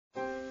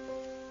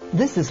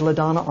This is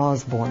LaDonna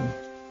Osborn.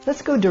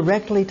 Let's go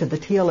directly to the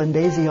T.L. and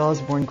Daisy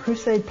Osborn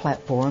Crusade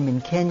platform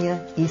in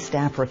Kenya, East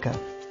Africa.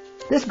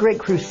 This great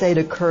crusade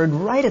occurred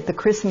right at the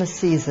Christmas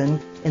season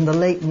in the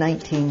late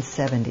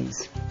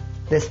 1970s.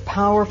 This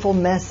powerful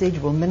message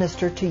will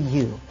minister to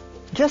you,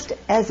 just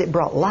as it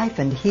brought life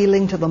and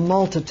healing to the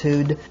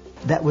multitude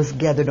that was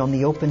gathered on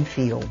the open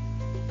field.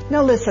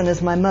 Now listen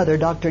as my mother,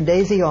 Dr.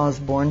 Daisy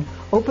Osborn,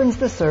 opens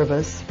the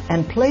service,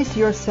 and place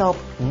yourself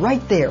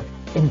right there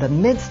in the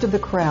midst of the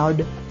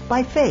crowd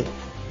by faith.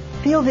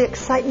 Feel the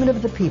excitement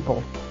of the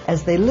people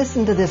as they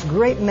listen to this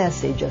great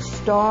message, a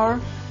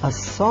star, a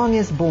song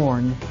is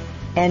born,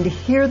 and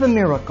hear the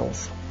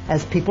miracles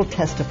as people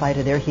testify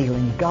to their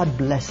healing. God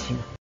bless you.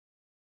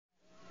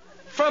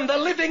 From the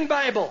Living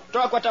Bible.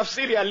 Toka kwa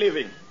tafsiri ya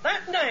Living.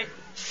 That night,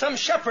 some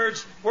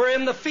shepherds were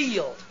in the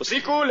field.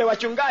 Usiku ule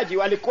wachungaji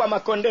walikuwa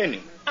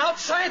makondeni.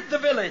 Outside the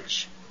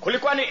village.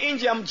 Kulikuwa ni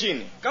nje ya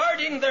mjini.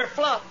 Guarding their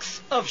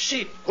flocks of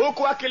sheep.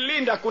 Huku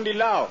wakilinda kundi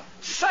lao.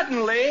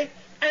 Suddenly,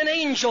 an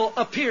angel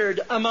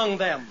appeared among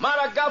them.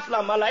 Mara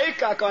ghafla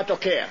malaika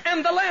akawatokea.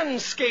 And the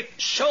landscape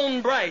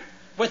shone bright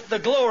with the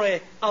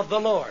glory of the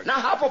Lord. Na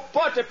hapo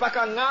pote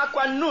pakang'aa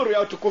kwa nuru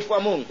ya utukufu wa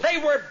Mungu. They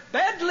were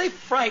badly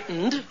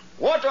frightened.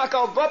 Wote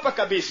wakaogopa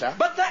kabisa.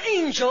 But the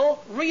angel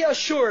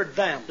reassured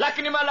them.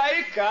 Lakini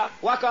malaika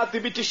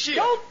wakawathibitishia.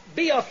 Don't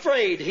be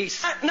afraid, he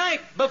said. At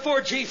night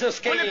before Jesus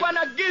came. Kulikuwa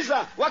na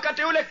giza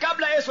wakati ule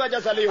kabla Yesu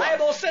hajazaliwa. The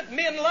Bible said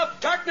men love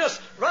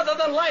darkness rather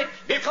than light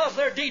because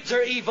their deeds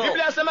are evil.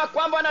 Biblia inasema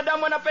kwamba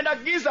wanadamu wanapenda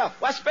giza,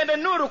 wasipende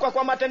nuru kwa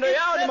kuwa matendo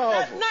yao ni maovu.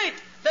 That night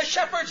the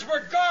shepherds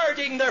were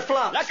guarding their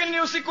flocks. Lakini ni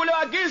usiku ule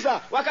wa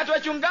giza wakati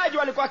wachungaji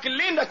walikuwa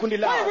wakilinda kundi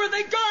lao. Why were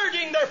they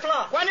guarding their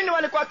flocks? Kwa nini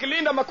walikuwa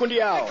wakilinda makundi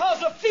yao?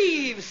 Because of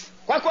thieves.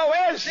 Kwa kuwa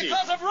wezi.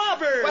 Because of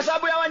robbers. Kwa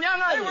sababu ya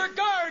wanyang'anyi. They were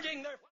guarding their